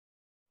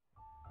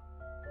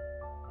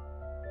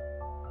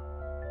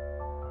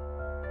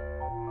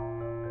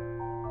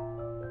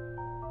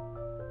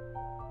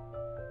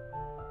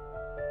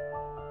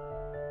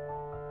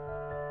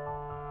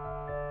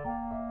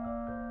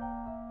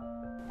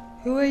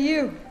Who are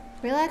you?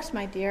 Relax,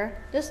 my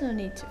dear. There's no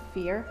need to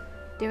fear.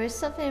 There is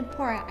something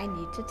important I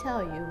need to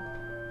tell you.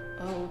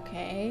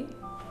 Okay.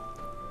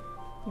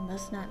 You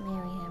must not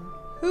marry him.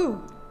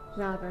 Who?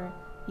 Robert.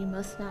 You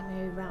must not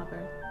marry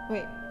Robert.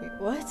 Wait,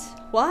 what?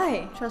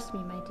 Why? Trust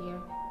me, my dear.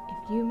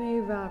 If you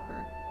marry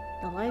Robert,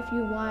 the life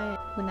you want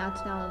will not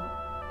turn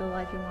out the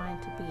life you want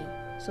it to be.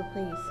 So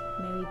please,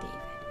 marry David.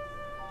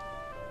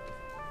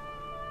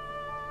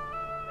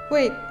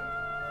 Wait,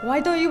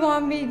 why don't you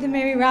want me to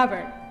marry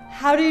Robert?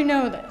 How do you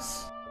know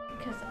this?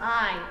 Because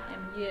I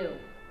am you.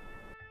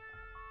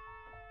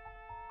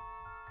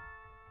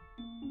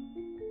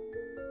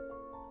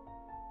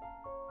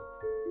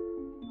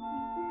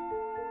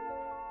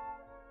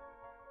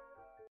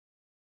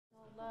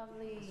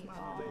 Lovely.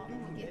 Oh, let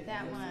me get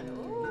that one.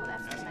 Ooh,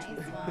 that's a nice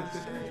one. Get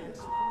the ring.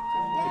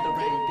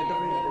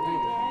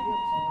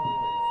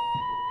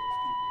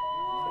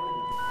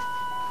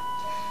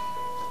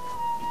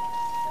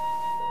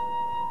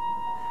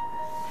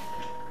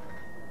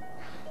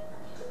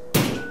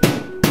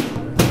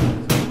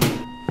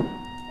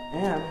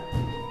 Anne,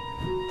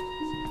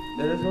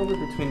 it is over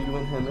between you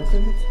and him,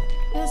 isn't it?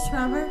 Yes,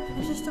 Robert.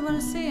 I just don't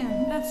want to see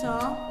him. That's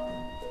all.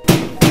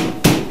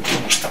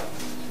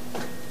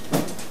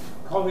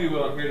 Call who you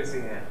will, I'm here to see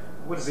Anne.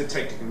 What does it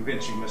take to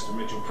convince you, Mr.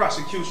 Mitchell?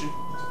 Prosecution?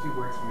 Just a few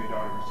words from your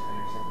daughter, Mr.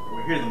 Henderson.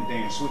 We'll hear them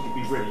dance so we can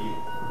be rid of you.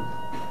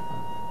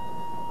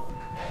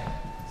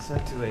 It's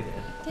not too late,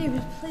 Anne.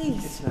 David,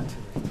 please. It's not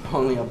too late.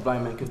 Only a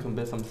blind man can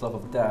convince himself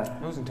of that.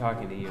 I wasn't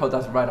talking to you. Oh,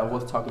 that's right, I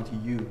was talking to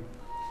you.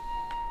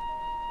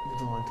 We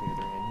belong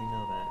together, Anne. You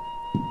know that.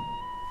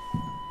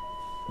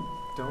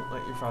 Don't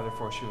let your father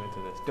force you into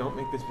this. Don't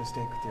make this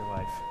mistake with your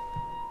life.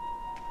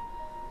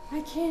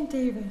 I can't,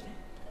 David.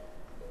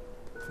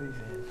 Please,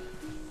 Anne.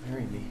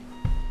 Marry me.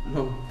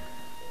 No.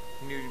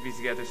 We knew we'd be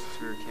together since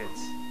we were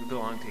kids. We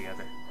belong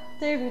together.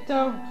 David,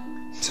 don't.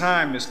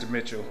 Time, Mr.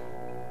 Mitchell.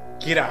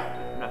 Get out.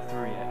 I'm not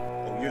through yet.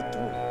 Oh, you're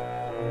through.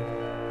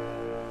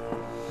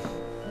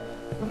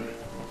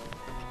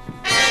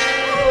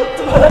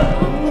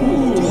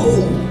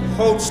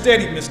 Hold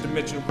steady, Mr.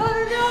 Mitchell.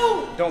 Oh,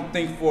 no! Don't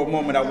think for a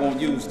moment I won't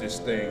use this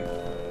thing.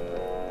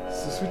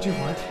 Is this what you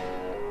want?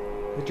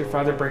 Let your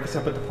father break us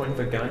up at the point of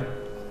a gun?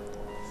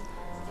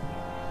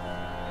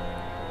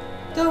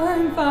 Don't hurt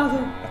him, Father.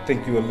 I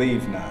think you will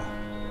leave now.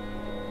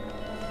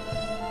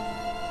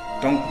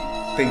 Don't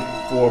think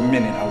for a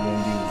minute I won't